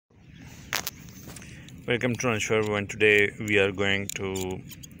Welcome to Answer Everyone. Today we are going to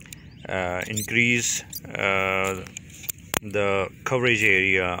increase the coverage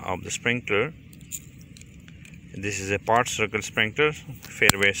area of the sprinkler. This is a part circle sprinkler,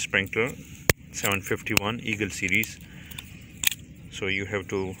 fairway sprinkler 751 Eagle series. So you have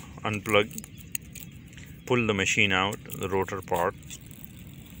to unplug, pull the machine out, the rotor part.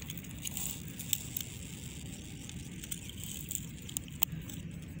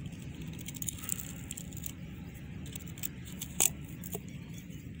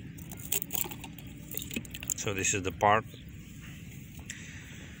 So this is the part.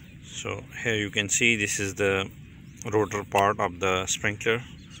 So here you can see this is the rotor part of the sprinkler.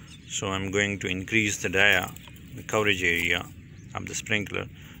 So I'm going to increase the the coverage area of the sprinkler.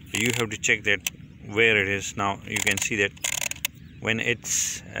 So you have to check that where it is. Now you can see that when it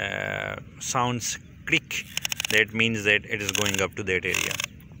sounds click, that means that it is going up to that area.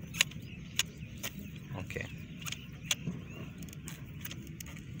 Okay.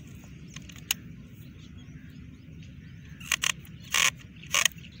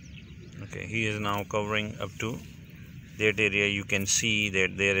 Okay, he is now covering up to that area. You can see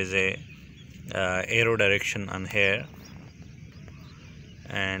that there is a arrow direction on here,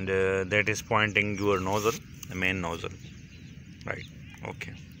 and that is pointing your nozzle, the main nozzle, right?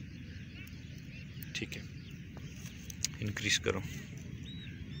 Okay, ठीक है, increase करो.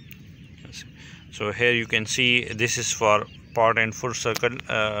 So here you can see this is for part and full circle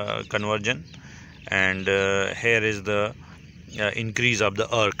conversion, and here is the increase of the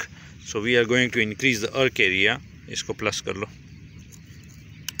arc. So we are going to increase the arc area. इसको plus कर लो.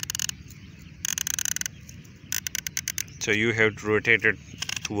 So you have to rotate it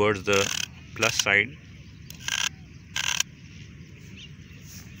towards the plus side.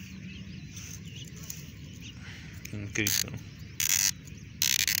 Increase.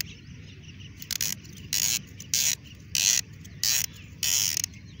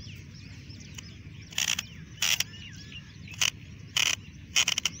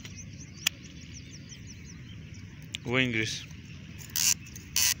 वो increase.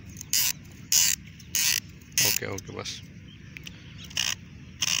 Okay बस.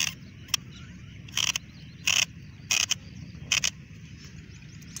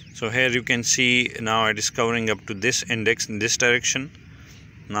 So here you can see now it is covering up to this index in this direction.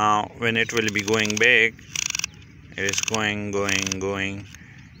 Now when it will be going back, it is going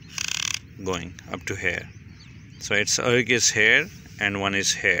up to here. So its arc is here and one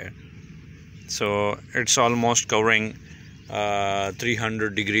is here. So it's almost covering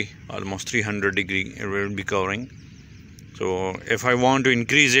 300 degree, almost 300 degree it will be covering. So if I want to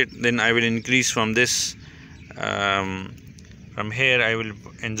increase it, then I will increase from this, from here I will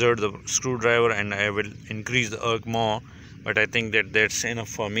insert the screwdriver and I will increase the arc more, but I think that that's enough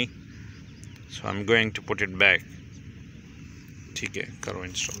for me. So I'm going to put it back. ठीक है, करो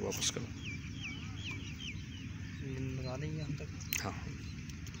install, वापस करो. हाँ.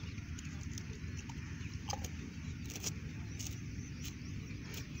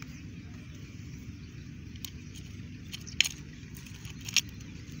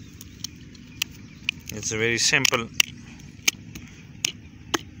 It's a very simple,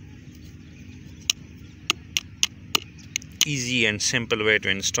 easy and simple way to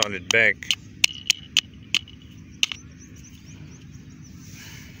install it back.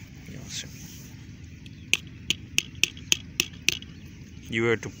 You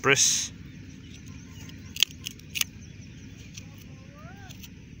have to press.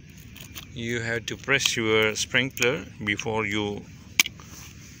 You have to press your sprinkler before you.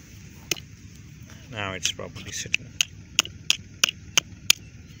 Now it's properly sitting.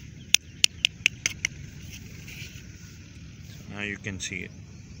 So now you can see it.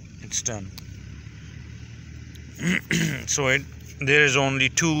 It's done. So there is only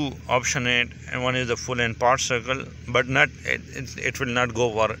two options in it, and one is the full and part circle, but not it will not go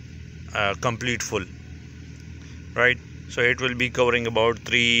for complete full, right? So it will be covering about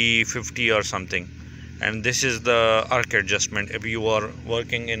 350 or something, and this is the arc adjustment. If you are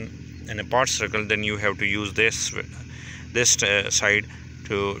working in a part circle, then you have to use this side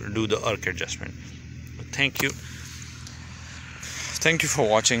to do the arc adjustment. Thank you for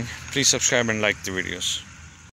watching. Please subscribe and like the videos.